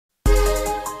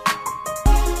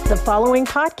The following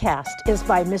podcast is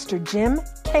by Mr. Jim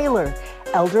Koewler,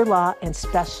 elder law and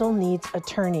special needs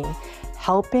attorney,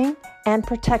 helping and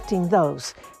protecting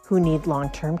those who need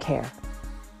long-term care.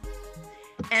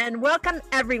 And welcome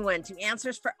everyone to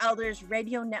Answers for Elders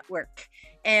Radio Network.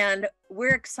 And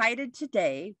we're excited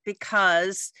today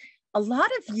because a lot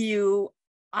of you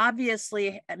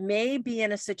obviously may be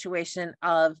in a situation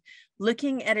of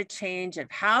looking at a change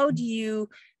of how do you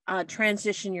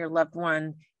transition your loved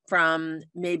one from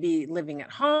maybe living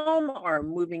at home or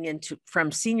moving into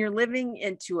from senior living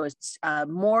into a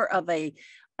more of a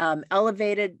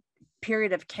elevated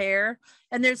period of care.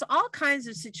 And there's all kinds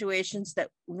of situations that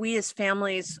we as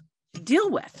families deal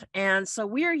with. And so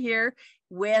we're here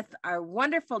with our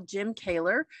wonderful Jim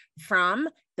Koewler from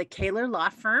the Koewler Law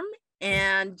Firm.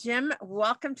 And Jim,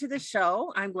 welcome to the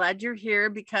show. I'm glad you're here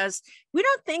because we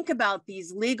don't think about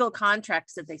these legal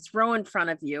contracts that they throw in front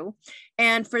of you.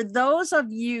 And for those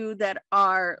of you that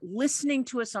are listening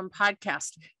to us on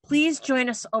podcast, please join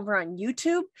us over on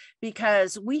YouTube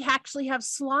because we actually have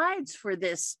slides for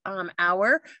this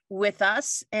hour with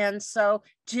us. And so,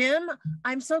 Jim,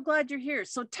 I'm so glad you're here.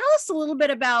 So tell us a little bit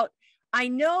about, I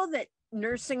know that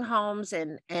nursing homes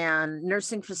and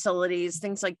nursing facilities,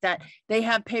 things like that, they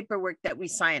have paperwork that we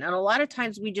sign. And a lot of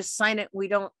times we just sign it. We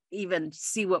don't even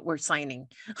see what we're signing,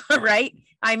 right?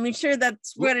 I'm sure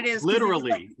that's what it is.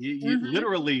 Literally,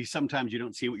 literally, sometimes you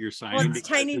don't see what you're signing. Well, it's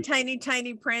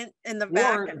tiny print in the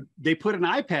back. Or they put an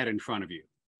iPad in front of you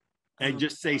and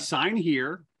just say, sign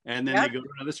here. And then they go to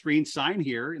another screen, sign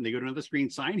here. And they go to another screen,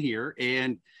 sign here.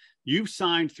 And you've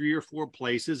signed 3 or 4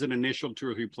 places, an initial 2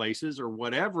 or 3 places or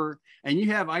whatever, and you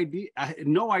have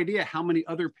no idea how many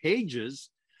other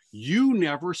pages you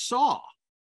never saw.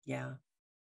 Yeah.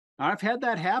 I've had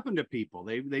that happen to people.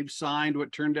 They've signed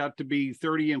what turned out to be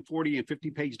 30 and 40 and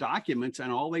 50 page documents,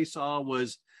 and all they saw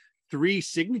was 3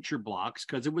 signature blocks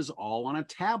because it was all on a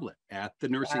tablet at the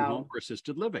nursing home or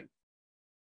assisted living.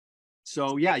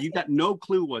 So yeah, you got no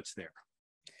clue what's there.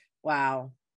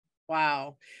 Wow.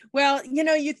 Wow. Well,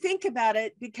 you think about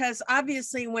it because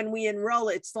obviously when we enroll,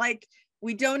 it's like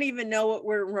we don't even know what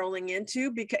we're enrolling into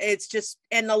because it's just,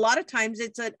 and a lot of times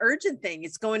it's an urgent thing.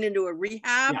 It's going into a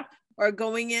rehab or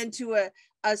going into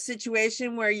a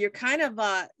situation where you're kind of,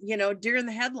 deer in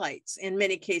the headlights in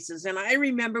many cases. And I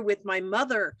remember with my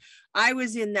mother, I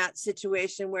was in that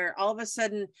situation where all of a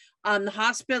sudden the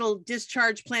hospital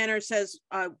discharge planner says,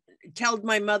 told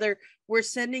my mother, we're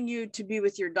sending you to be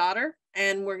with your daughter.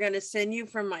 And we're going to send you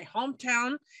from my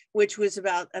hometown, which was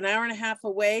about an hour and a half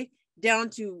away, down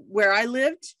to where I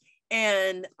lived.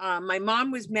 And my mom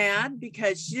was mad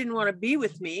because she didn't want to be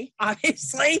with me.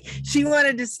 Obviously, she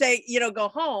wanted to stay, go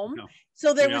home. No.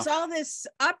 So there was all this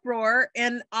uproar.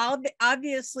 And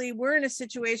obviously, we're in a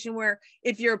situation where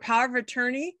if you're a power of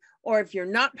attorney or if you're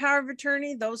not power of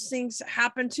attorney, those things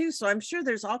happen too. So I'm sure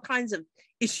there's all kinds of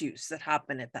issues that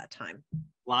happen at that time.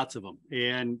 Lots of them.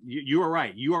 And you are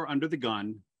right. You are under the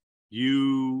gun.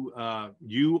 You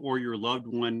or your loved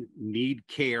one need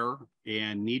care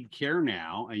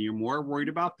now. And you're more worried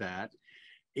about that.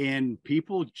 And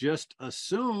people just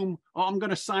assume, oh, I'm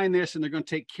going to sign this and they're going to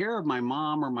take care of my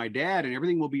mom or my dad and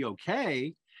everything will be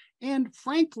okay. And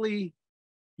frankly,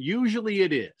 usually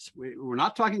it is. We're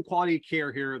not talking quality of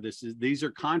care here. These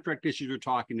are contract issues we're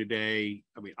talking today.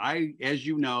 I mean, as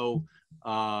you know,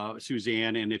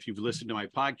 Suzanne, and if you've listened to my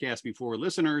podcast before,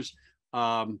 listeners,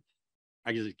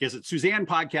 I guess it's Suzanne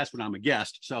podcast when I'm a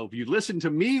guest. So if you listened to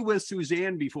me with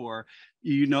Suzanne before,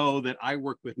 you know that I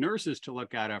work with nurses to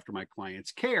look out after my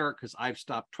clients' care because I've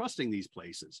stopped trusting these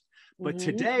places. But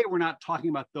today we're not talking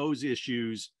about those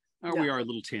issues. We are a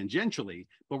little tangentially,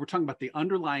 but we're talking about the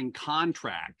underlying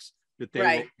contracts that they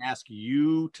will ask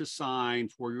you to sign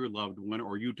for your loved one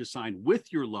or you to sign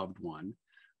with your loved one.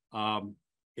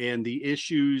 And the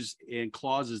issues and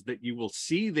clauses that you will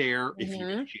see there, if you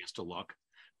get a chance to look,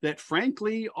 that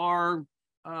frankly are,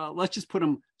 let's just put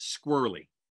them squirrely.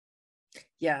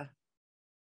 Yeah.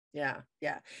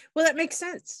 Well, that makes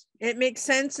sense. It makes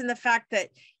sense in the fact that,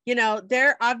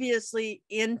 they're obviously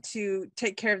in to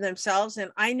take care of themselves.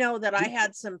 And I know that I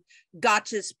had some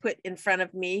gotchas put in front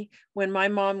of me when my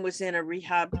mom was in a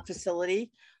rehab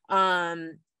facility.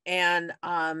 And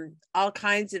all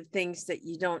kinds of things that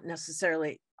you don't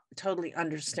necessarily totally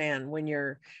understand when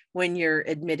you're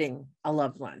admitting a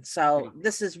loved one. So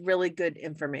this is really good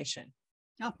information.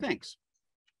 Oh, thanks.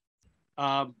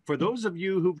 For those of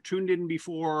you who've tuned in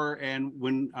before and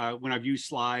when I've used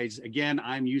slides, again,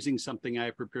 I'm using something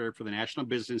I prepared for the National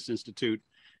Business Institute.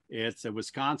 It's a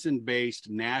Wisconsin-based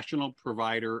national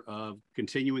provider of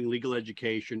continuing legal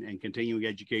education and continuing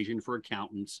education for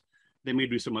accountants. They may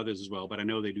do some others as well, but I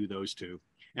know they do those too.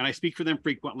 and I speak for them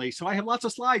frequently. So I have lots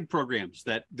of slide programs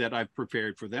that I've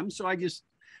prepared for them. So I just,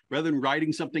 rather than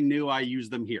writing something new, I use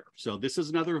them here. So this is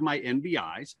another of my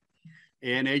NBIs.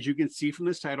 And as you can see from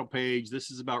this title page, this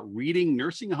is about reading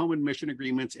nursing home admission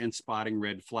agreements and spotting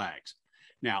red flags.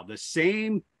 Now, the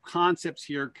same concepts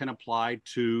here can apply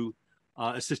to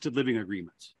assisted living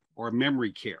agreements or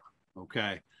memory care,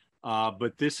 okay?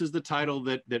 But this is the title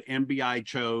that MBI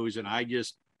chose, and I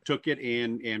just took it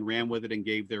and ran with it and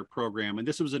gave their program. And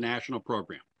this was a national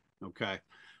program, okay?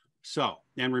 So,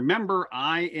 and remember,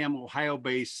 I am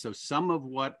Ohio-based, so some of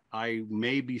what I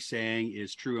may be saying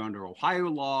is true under Ohio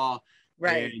law,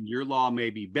 right? And your law may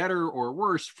be better or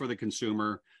worse for the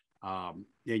consumer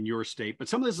in your state. But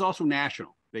some of this is also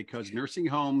national, because nursing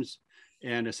homes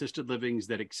and assisted livings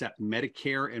that accept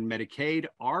Medicare and Medicaid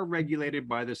are regulated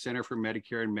by the Center for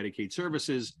Medicare and Medicaid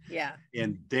Services. Yeah.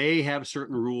 And they have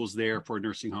certain rules there for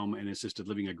nursing home and assisted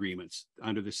living agreements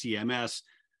under the CMS.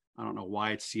 I don't know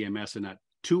why it's CMS and not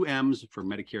two M's for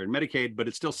Medicare and Medicaid, but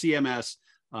it's still CMS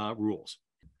rules.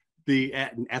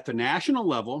 At the national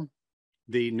level,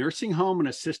 the nursing home and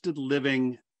assisted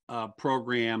living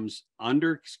programs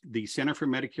under the Center for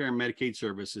Medicare and Medicaid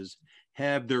Services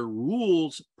have their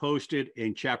rules posted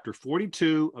in Chapter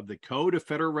 42 of the Code of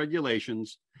Federal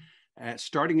Regulations,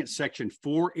 starting at Section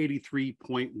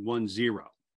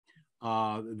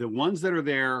 483.10. The ones that are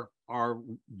there are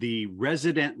the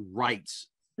resident rights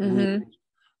rules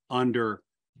under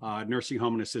nursing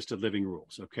home and assisted living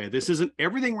rules. Okay, this isn't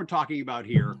everything we're talking about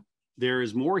here. There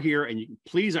is more here, and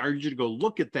please, I urge you to go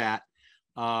look at that.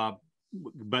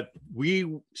 But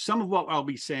some of what I'll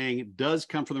be saying does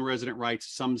come from the resident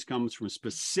rights. Some comes from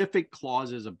specific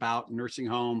clauses about nursing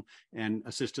home and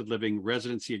assisted living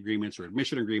residency agreements or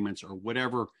admission agreements or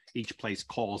whatever each place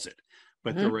calls it.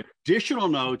 But there are additional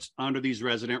notes under these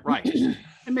resident rights.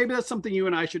 And maybe that's something you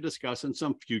and I should discuss in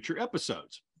some future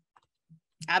episodes.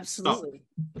 Absolutely.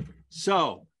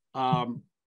 So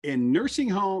in nursing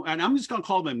home, and I'm just going to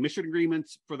call them admission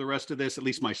agreements for the rest of this, at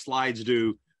least my slides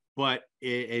do. But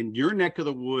in your neck of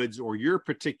the woods or your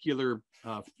particular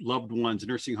loved one's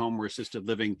nursing home or assisted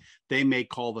living, they may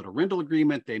call it a rental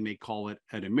agreement. They may call it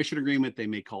an admission agreement. They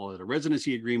may call it a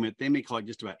residency agreement. They may call it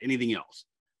just about anything else.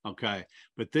 Okay.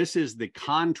 But this is the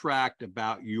contract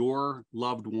about your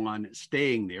loved one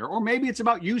staying there, or maybe it's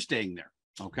about you staying there.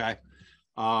 Okay.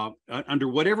 Under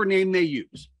whatever name they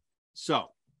use. So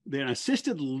the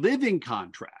assisted living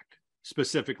contract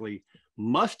specifically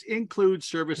must include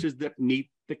services that meet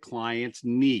the client's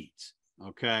needs.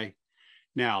 Okay.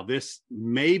 Now, this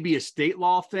may be a state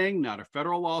law thing, not a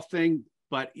federal law thing,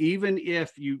 but even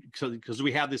if because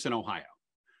we have this in Ohio,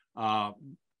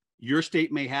 your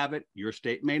state may have it, your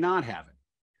state may not have it,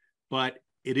 but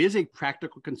it is a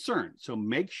practical concern. So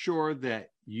make sure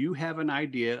that you have an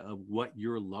idea of what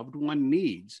your loved one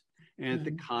needs and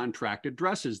the contract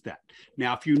addresses that.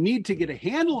 Now, if you need to get a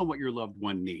handle on what your loved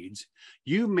one needs,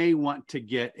 you may want to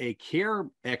get a care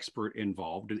expert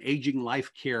involved. An aging life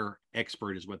care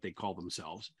expert is what they call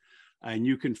themselves. And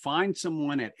you can find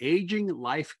someone at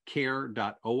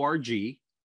aginglifecare.org.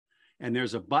 And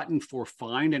there's a button for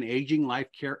find an aging life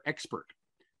care expert.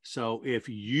 So if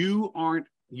you don't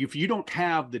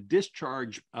have the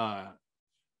discharge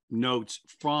notes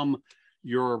from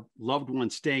your loved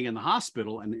one staying in the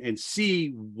hospital and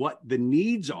see what the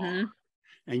needs are,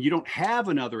 and you don't have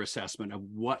another assessment of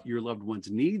what your loved one's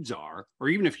needs are, or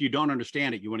even if you don't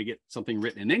understand it, you want to get something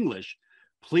written in English,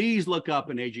 please look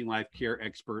up an aging life care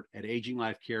expert at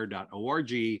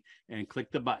aginglifecare.org and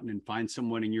click the button and find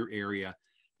someone in your area.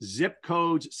 Zip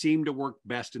codes seem to work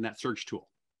best in that search tool.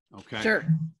 Okay. Sure.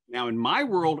 Now, in my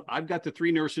world, I've got the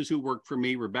three nurses who work for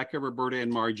me, Rebecca, Roberta,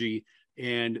 and Margie,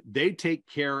 and they take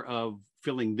care of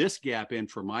filling this gap in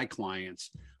for my clients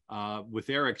with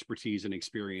their expertise and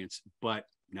experience. But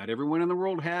not everyone in the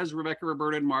world has Rebecca,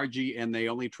 Roberta, and Margie, and they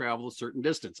only travel a certain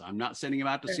distance. I'm not sending them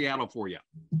out to Seattle for you.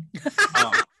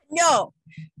 No.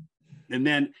 And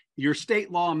then your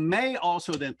state law may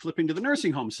also then flip into the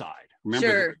nursing home side.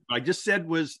 Remember, what I just said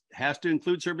has to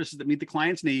include services that meet the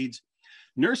client's needs.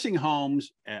 Nursing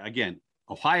homes, again,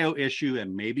 Ohio issue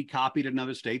and maybe copied in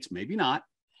other states, maybe not.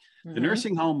 The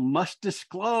nursing home must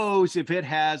disclose if it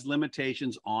has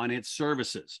limitations on its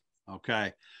services.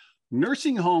 Okay.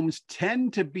 Nursing homes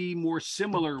tend to be more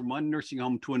similar one nursing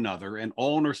home to another, and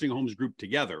all nursing homes grouped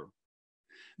together,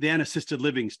 than assisted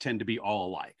livings tend to be all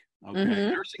alike. Okay.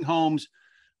 Nursing homes,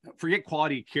 forget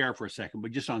quality of care for a second,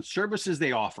 but just on services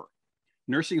they offer.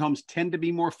 Nursing homes tend to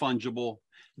be more fungible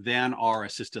than are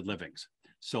assisted livings.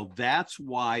 So that's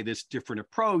why this different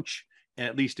approach,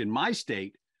 at least in my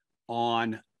state,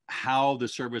 on how the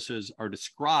services are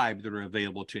described that are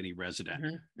available to any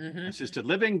resident. Assisted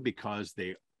living, because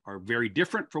they are very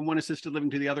different from one assisted living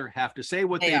to the other, have to say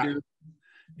what they do.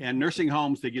 And nursing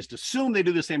homes, they just assume they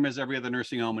do the same as every other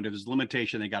nursing home. And if there's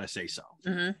limitation, they got to say so.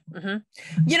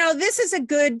 You know, this is a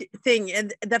good thing.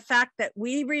 And the fact that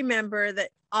we remember that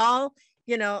all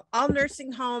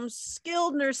nursing homes,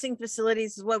 skilled nursing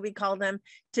facilities is what we call them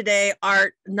today,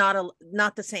 are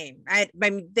not the same, right? I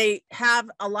mean, they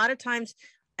have a lot of times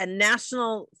a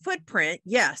national footprint,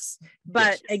 yes.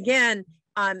 But again,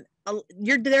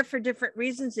 you're there for different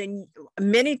reasons. In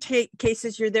many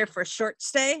cases, you're there for a short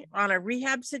stay on a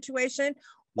rehab situation,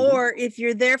 or if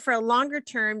you're there for a longer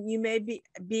term, you may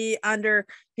be under,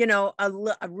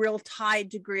 a real high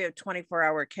degree of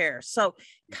 24-hour care. So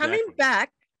coming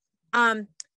back,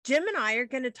 Jim and I are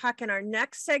going to talk in our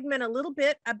next segment a little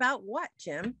bit about what,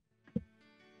 Jim?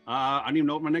 I don't even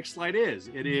know what my next slide is.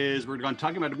 We're going to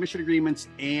talk about admission agreements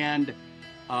and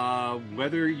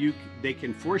whether they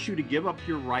can force you to give up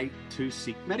your right to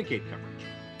seek Medicaid coverage.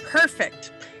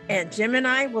 Perfect. And Jim and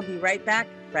I will be right back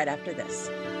right after this.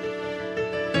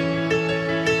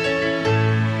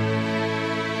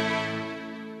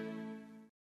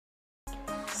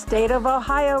 State of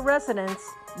Ohio residents,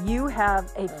 you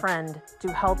have a friend to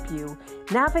help you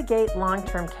navigate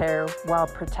long-term care while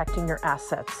protecting your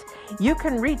assets. You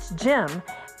can reach Jim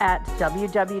at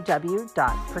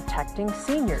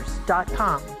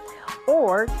www.protectingseniors.com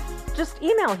or just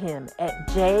email him at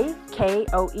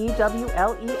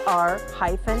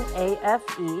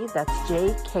jkoewler-afe, that's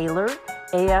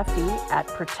jkoewler-afe at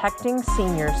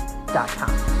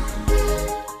protectingseniors.com.